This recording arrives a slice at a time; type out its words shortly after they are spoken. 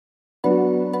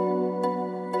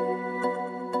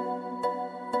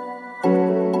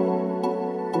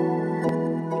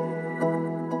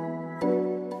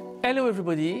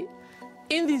everybody.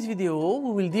 In this video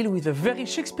we will deal with a very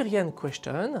Shakespearean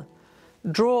question.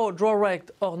 drawRect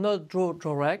or not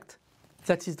drawRect?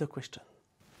 That is the question.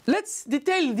 Let's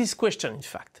detail this question in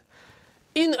fact.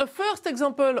 In a first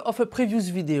example of a previous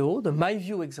video, the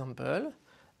MyView example,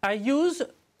 I use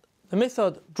the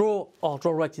method draw or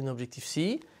drawRect in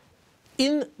Objective-C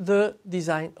in the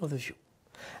design of the view.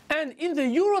 And in the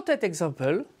uRotate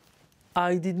example,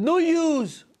 I did no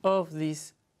use of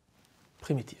this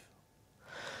primitive.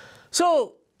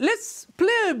 So let's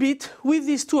play a bit with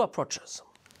these two approaches.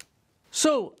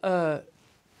 So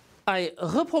I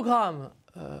reprogram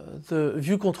the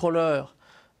view controller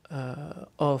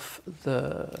of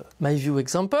the MyView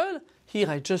example. Here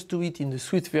I just do it in the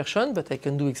Swift version, but I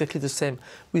can do exactly the same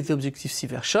with the Objective-C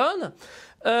version.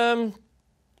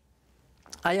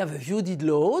 I have a view did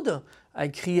load. I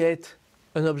create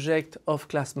an object of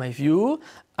class MyView.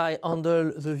 I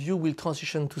handle the view will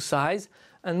transition to size,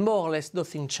 and more or less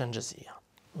nothing changes here.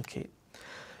 Okay.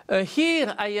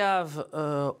 Here I have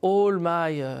all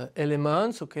my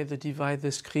elements, okay, the divide,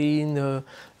 the screen,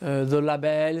 the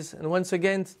labels, and once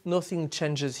again nothing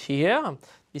changes here.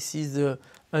 This is the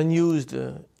unused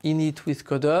init with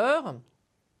coder.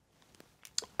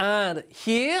 And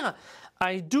here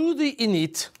I do the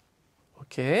init,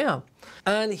 okay,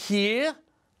 and here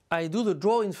I do the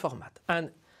drawing format.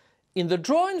 And in the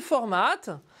drawing format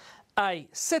I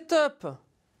set up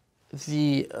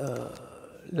the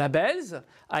labels,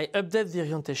 I update the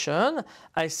orientation,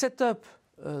 I set up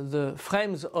the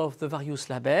frames of the various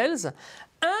labels,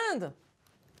 and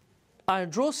I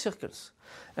draw circles.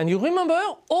 And you remember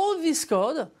all this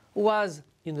code was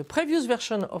in the previous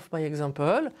version of my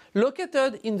example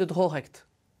located in the drawRect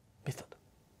method.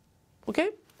 Okay?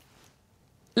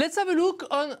 Let's have a look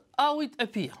on how it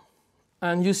appears.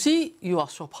 And you see, you are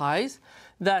surprised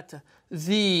that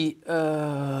the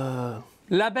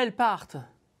label part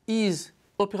is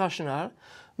operational,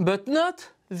 but not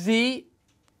the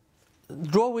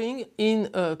drawing in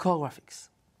core graphics.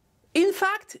 In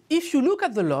fact, if you look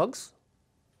at the logs,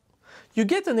 you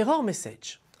get an error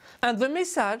message. And the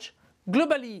message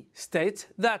globally states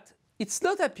that it's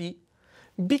not happy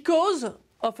because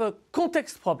of a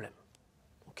context problem.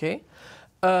 Okay?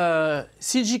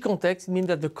 CG context means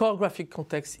that the core graphic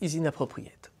context is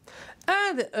inappropriate.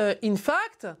 And in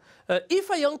fact,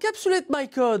 if I encapsulate my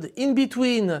code in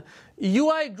between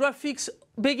UI graphics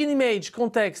begin image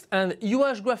context and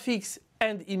UI graphics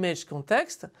end image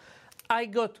context, I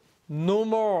got no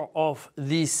more of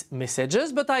these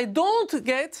messages, but I don't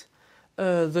get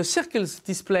the circles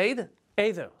displayed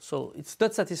either. So it's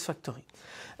not satisfactory.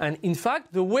 And in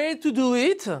fact, the way to do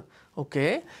it,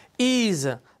 okay, is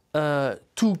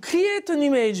to create an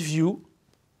image view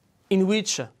in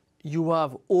which you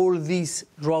have all this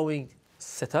drawing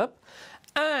set up,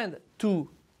 and to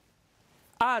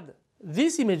add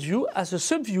this image view as a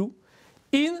subview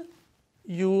in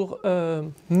your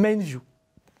main view.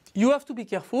 You have to be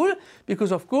careful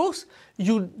because, of course,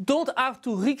 you don't have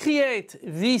to recreate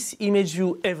this image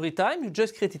view every time. You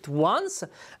just create it once,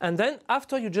 and then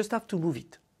after you just have to move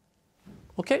it.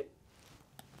 Okay?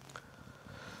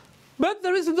 But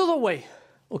there is another way.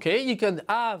 Okay, you can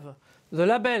have the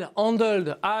label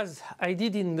handled as I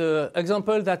did in the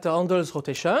example that handles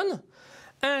rotation,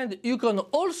 and you can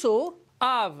also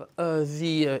have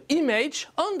the image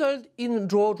handled in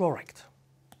drawRect.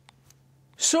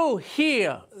 So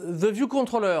here the view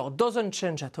controller doesn't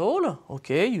change at all.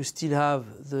 Okay, you still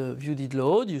have the view did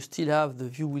load, you still have the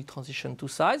view will transition to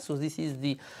size. So this is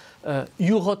the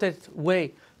uRotate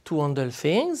way to handle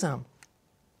things.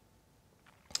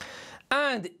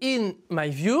 And in my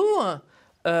view,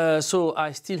 so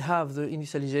I still have the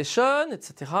initialization,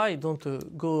 etc. I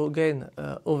don't go again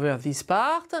over this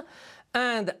part.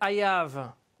 And I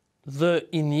have the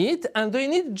init, and the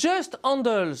init just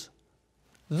handles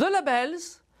the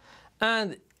labels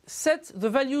and sets the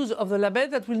values of the label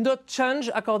that will not change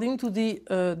according to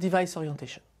the device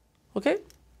orientation. Okay?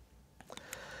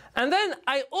 And then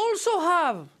I also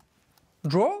have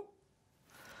draw,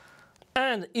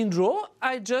 and in draw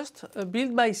I just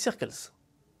build my circles.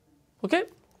 Okay?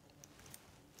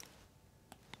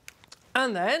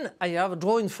 And then I have a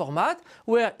drawing format,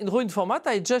 where in drawing format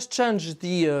I just change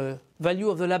the value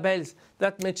of the labels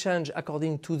that may change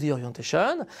according to the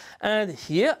orientation. And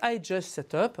here I just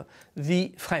set up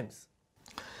the frames.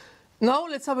 Now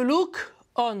let's have a look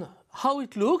on how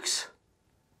it looks.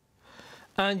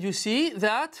 And you see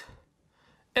that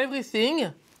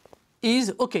everything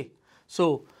is okay.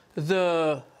 So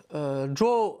the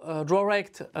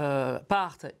drawRect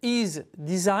part is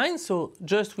designed, so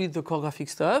just with the core graphic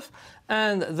stuff,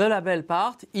 and the label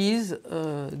part is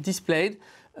displayed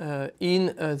in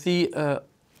the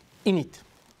init.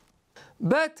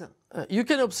 But you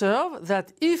can observe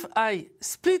that if I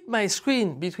split my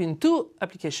screen between two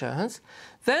applications,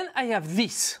 then I have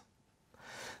this.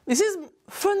 This is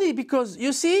funny because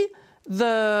you see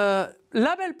the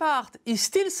label part is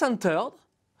still centered,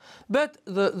 but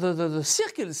the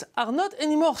circles are not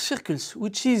anymore circles,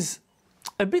 which is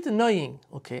a bit annoying,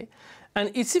 okay?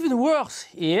 And it's even worse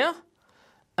here,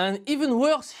 and even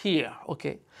worse here,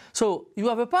 okay? So you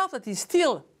have a part that is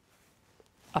still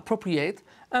appropriate,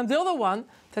 and the other one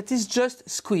that is just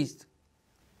squeezed.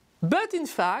 But in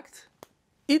fact,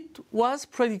 it was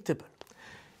predictable.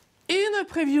 In a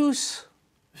previous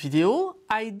video,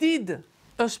 I did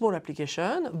a small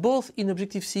application, both in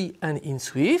Objective-C and in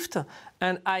Swift,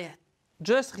 and I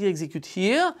just re-execute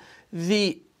here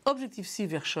the Objective-C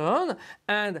version,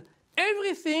 and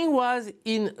everything was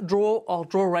in draw or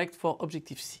drawRect for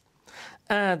Objective-C.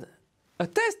 And a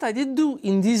test I did do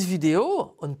in this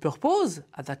video on purpose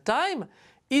at that time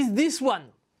is this one.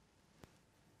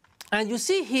 And you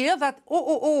see here that,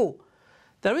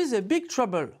 there is a big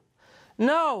trouble.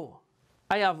 Now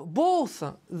I have both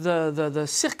the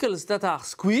circles that are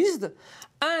squeezed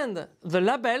and the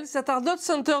labels that are not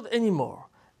centered anymore.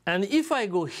 And if I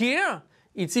go here,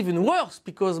 it's even worse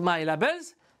because my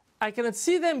labels, I cannot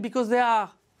see them because they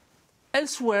are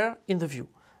elsewhere in the view.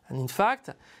 And in fact,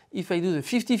 if I do the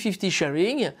 50-50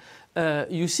 sharing,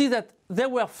 you see that they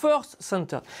were first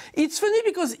centered. It's funny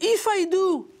because if I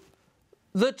do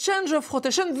the change of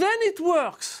rotation, then it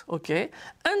works, okay?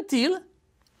 Until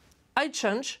I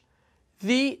change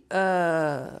the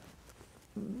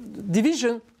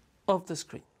division of the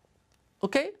screen,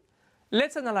 okay?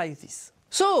 Let's analyze this.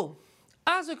 So,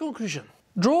 as a conclusion,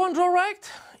 draw and drawRect,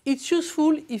 it's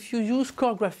useful if you use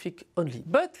core graphic only,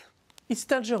 but it's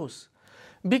dangerous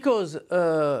because,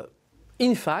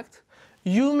 in fact,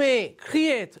 you may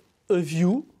create a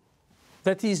view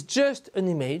that is just an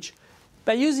image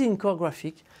by using core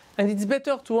graphic, and it's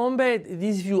better to embed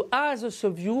this view as a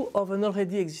subview of an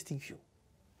already existing view.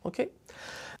 Okay?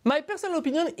 My personal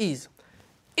opinion is,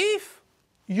 if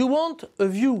you want a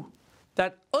view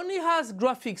that only has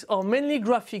graphics or mainly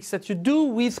graphics that you do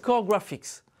with core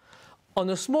graphics on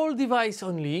a small device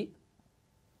only,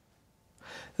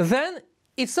 then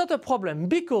it's not a problem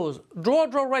because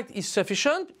drawRect is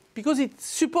sufficient because it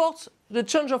supports the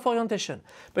change of orientation.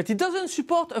 But it doesn't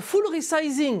support a full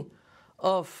resizing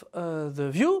of the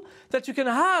view that you can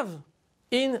have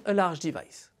in a large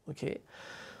device. Okay?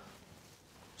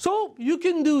 So you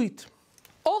can do it.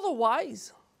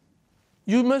 Otherwise,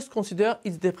 you must consider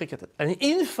it's deprecated. And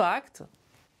in fact,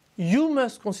 you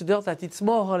must consider that it's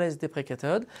more or less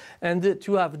deprecated and that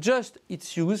you have just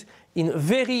its use in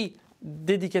very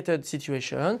dedicated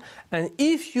situation. And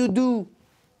if you do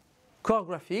core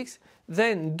graphics,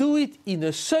 then do it in a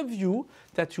subview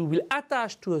that you will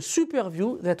attach to a super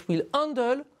view that will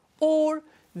handle all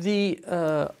the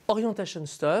orientation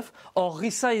stuff or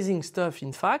resizing stuff,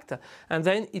 in fact, and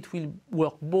then it will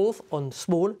work both on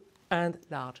small and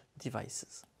large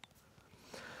devices.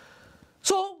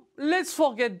 So let's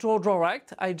forget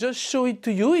drawRect. I just show it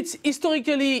to you. It's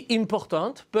historically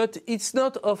important, but it's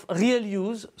not of real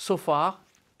use so far,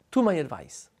 to my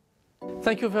advice.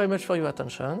 Thank you very much for your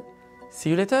attention. See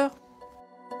you later.